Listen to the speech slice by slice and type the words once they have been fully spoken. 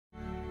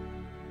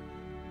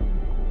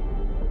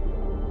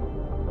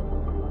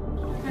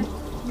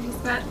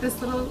we've got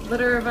this little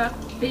litter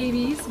of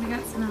babies. We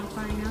got some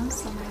albinos,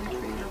 some really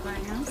pretty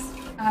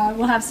albinos.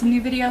 We'll have some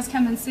new videos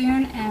coming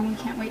soon, and we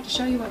can't wait to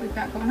show you what we've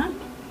got going on.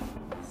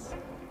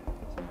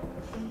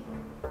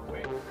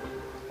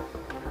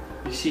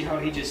 You see how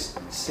he just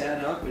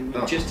sat up and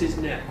just his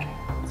neck?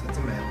 That's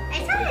a man.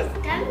 I saw his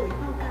gun.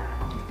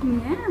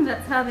 Yeah,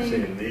 that's how they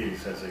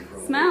these as they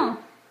grow smell.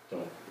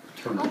 Don't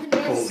turn Oh, the nails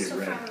totally so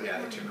red. far.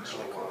 Yeah, they turn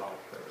really cool.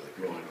 They're really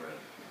pretty. Glowing red.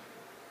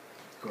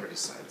 Gorgeous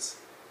sides.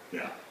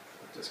 Yeah.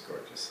 Just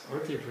gorgeous.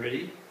 Aren't they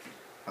pretty?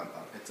 Bump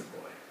bump. It's a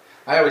boy.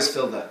 I always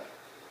feel the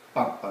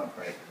bump bump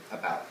right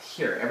about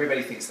here.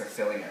 Everybody thinks they're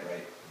feeling it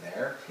right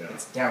there. Yeah.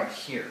 It's down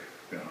here.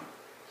 Yeah.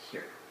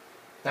 Here.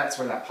 That's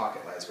where that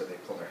pocket lies, where they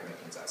pull their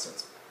hennepins out. So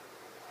it's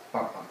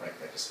bump bump right.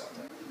 I just felt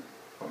it.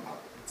 Bump bump.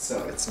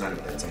 So it's not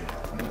even it's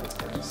it's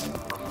gorgeous.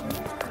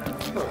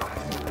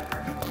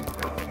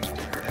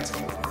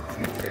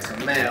 Okay, so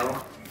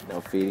male. No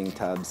feeding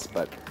tubs,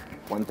 but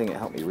one thing it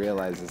helped me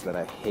realize is that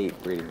I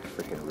hate breeding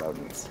freaking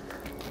rodents.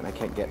 And I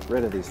can't get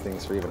rid of these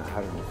things for even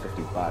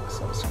 150 bucks,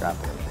 so I'm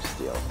scrapping them for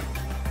steel.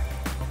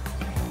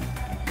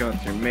 Going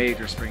through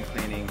major spring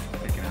cleaning,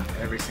 picking out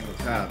every single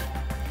tub,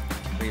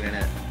 cleaning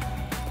it.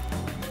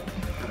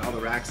 Got all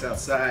the racks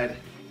outside.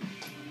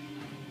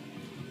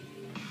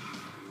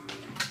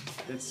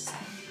 It's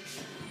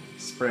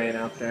spraying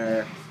out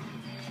there.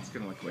 It's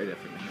gonna look way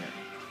different in here.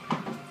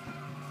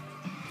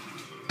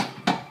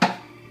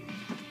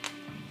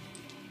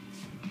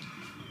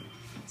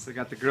 So I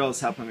got the girls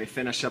helping me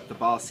finish up the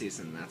ball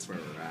season. That's where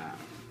we're at.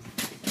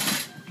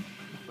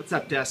 What's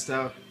up,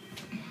 Desto?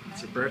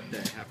 It's your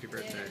birthday. Happy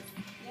birthday.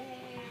 Yay.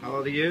 How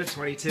old are you?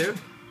 22?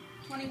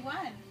 21.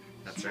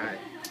 That's right.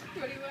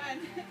 21.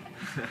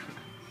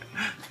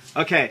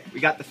 Okay, we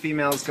got the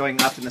females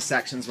going up in the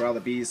sections where all the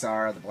bees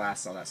are, the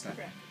blasts, all that stuff.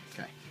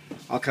 Okay.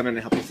 I'll come in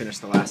and help you finish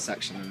the last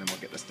section and then we'll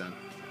get this done.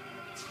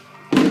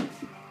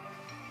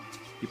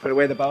 You put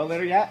away the bow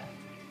litter yet?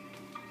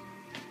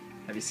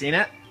 Have you seen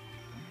it?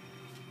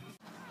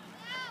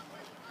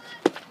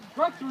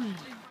 Strike three.